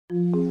It's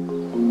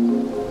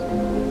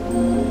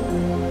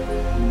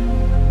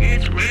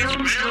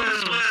Realms World.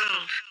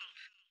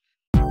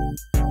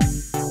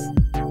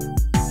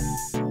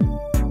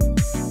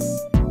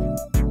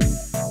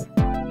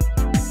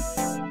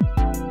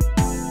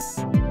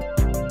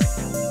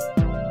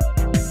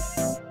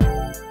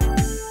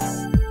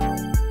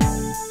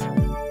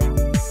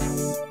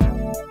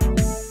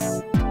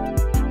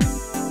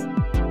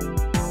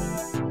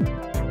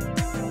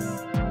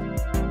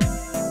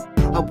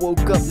 I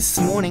woke up this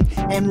morning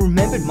and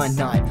remembered my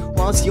night.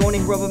 While I was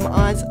yawning, rubbing my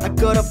eyes, I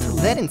got up to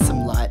let in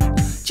some light.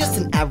 Just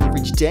an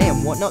average day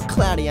and whatnot,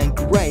 cloudy and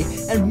grey.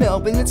 And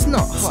Melbourne, it's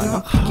not hot.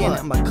 I'm picking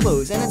out my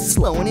clothes and it's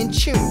slow and in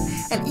tune.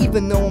 And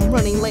even though I'm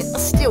running late, I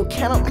still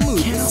cannot move.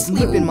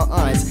 Sleep in my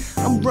eyes.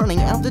 I'm running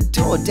out the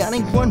door,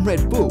 downing one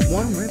Red Bull.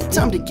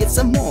 Time to get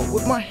some more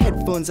with my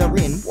headphones are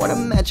in. What a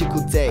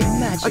magical day.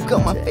 I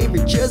got my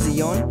favorite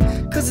jersey on,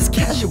 cause it's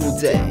casual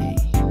day.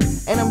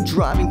 And I'm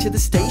driving to the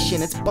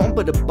station, it's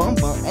bumper to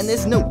bumper, and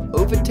there's no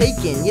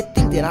overtaking. You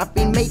think that I've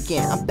been making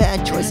a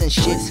bad choice and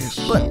shit,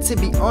 but to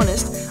be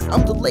honest,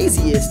 I'm the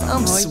laziest.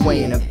 I'm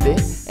swaying a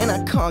bit, and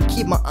I can't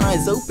keep my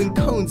eyes open.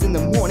 Cones in the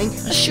morning,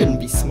 I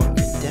shouldn't be smoking,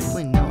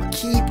 definitely not.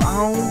 Keep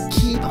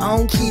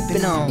on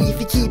keeping on.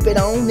 If you keep it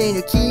on, then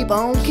you keep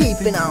on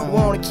keeping on.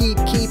 Wanna keep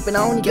keeping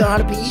on, you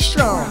gotta be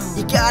strong.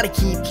 You gotta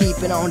keep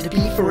keeping on to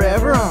be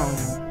forever on.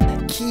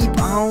 Keep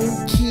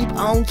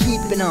on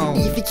keeping on.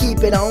 If you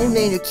keep it on,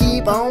 then you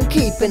keep on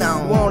keeping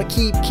on. Wanna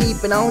keep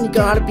keeping on, you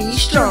gotta be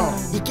strong.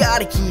 You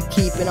gotta keep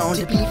keeping on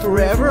to be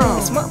forever on.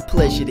 It's my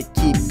pleasure to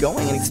keep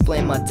going and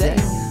explain my day.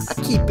 I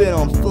keep it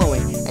on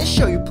flowing and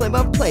show you play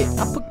by play.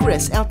 I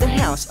progress out the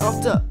house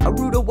after a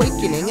rude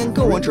awakening and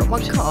go and drop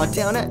my car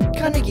down at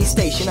Carnegie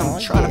Station. I'm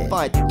trying to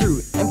fight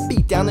through and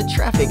beat down the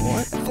traffic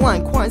and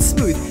flying quite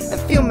smooth and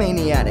feel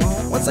maniatic.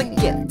 Once I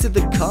get to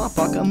the car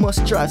park, I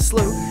must drive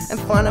slow and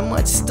find I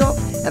might stop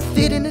and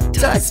fit in a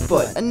tight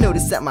spot. I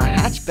notice that my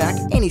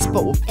hatchback, any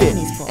spot will fit.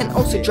 And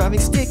also driving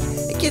stick,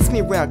 it gets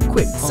me around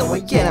quick. So I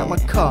get out my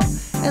car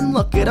and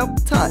lock it up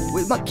tight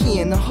with my key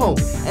in the hole,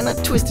 and I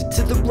twist it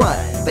to the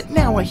right. But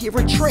now I hear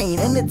a train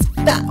and it's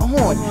that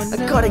horn. I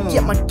gotta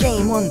get my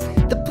game on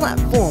the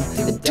platform.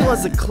 The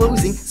doors are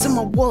closing, so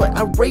my wallet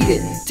I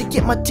raided to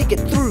get my ticket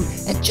through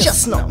and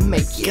just not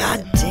make it.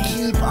 God damn.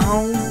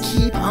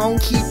 Keep on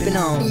keeping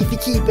on. If you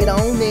keep it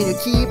on, then you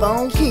keep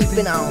on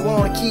keeping on.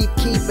 Wanna keep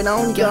keeping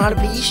on, you gotta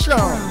be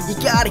strong. You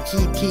gotta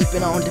keep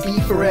keeping on to be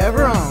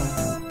forever on.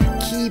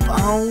 Keep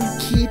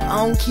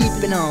on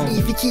keeping on.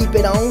 If you keep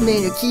it on,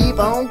 then you keep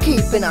on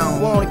keeping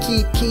on. Wanna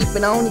keep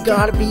keeping on, you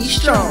gotta be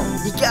strong.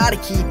 You gotta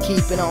keep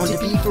keeping on to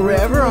be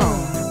forever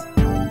on.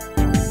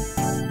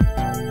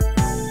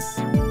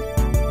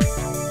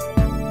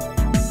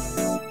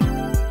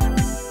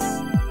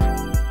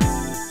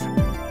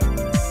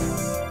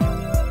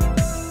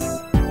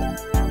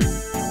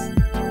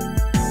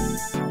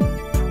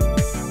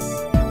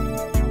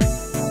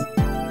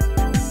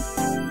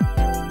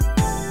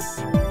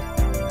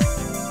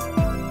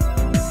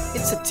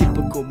 It's a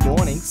typical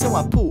morning, so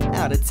I pull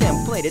out a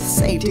template. It's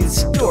saved in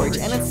storage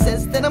and it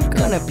says that I'm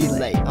gonna be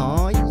late.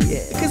 Oh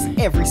yeah, cause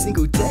every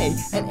single day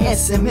an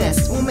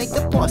SMS will make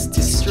the boss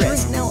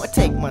distressed. Now I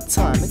take my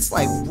time, it's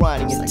like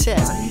writing a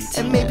test,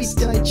 and maybe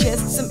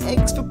digest some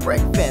eggs for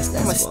breakfast.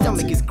 And my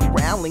stomach is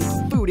growling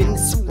for food in the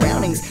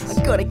surroundings.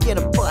 I gotta get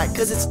a bite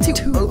cause it's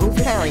too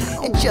overpowering.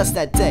 And just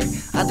that day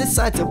I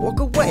decide to walk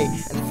away,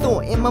 and the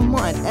thought in my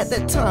mind at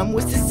that time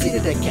was to sit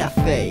at a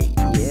cafe.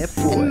 Yeah,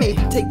 boy. And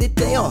maybe take the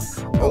day off.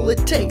 All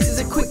it takes is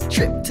a quick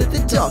trip to the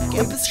doc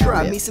and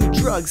prescribe me some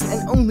drugs,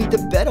 and only the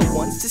better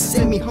ones to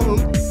send me home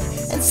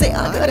and say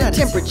I got a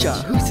temperature.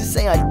 Who's to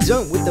say I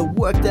don't? With the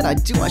work that I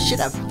do, I should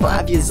have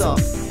 5 years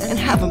off and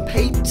have them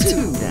paid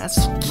too.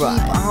 That's right.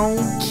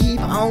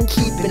 Keep on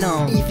keeping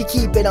on. If you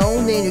keep it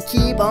on, then you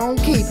keep on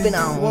keeping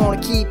on.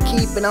 Wanna keep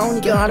keeping on,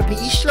 you gotta be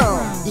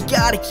strong. You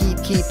gotta keep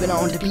keeping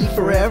on to be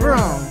forever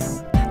on.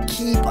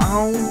 Keep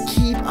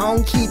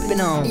on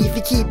keeping on. If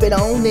you keep it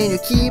on, then you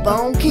keep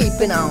on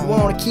keeping on.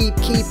 Wanna keep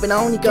keeping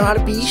on, you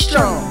gotta be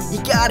strong.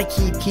 You gotta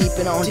keep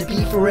keeping on to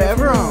be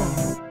forever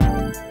on.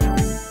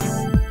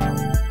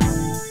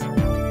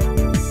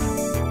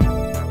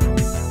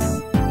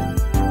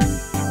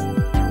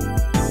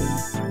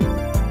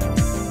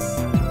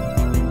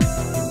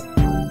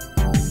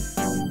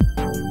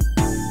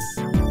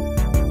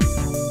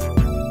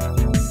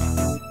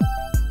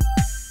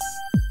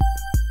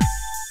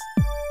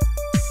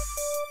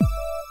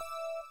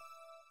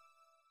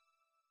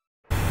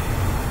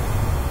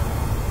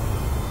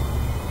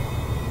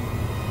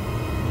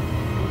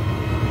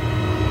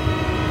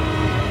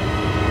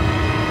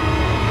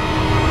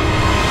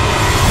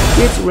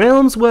 It's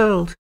Realms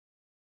World.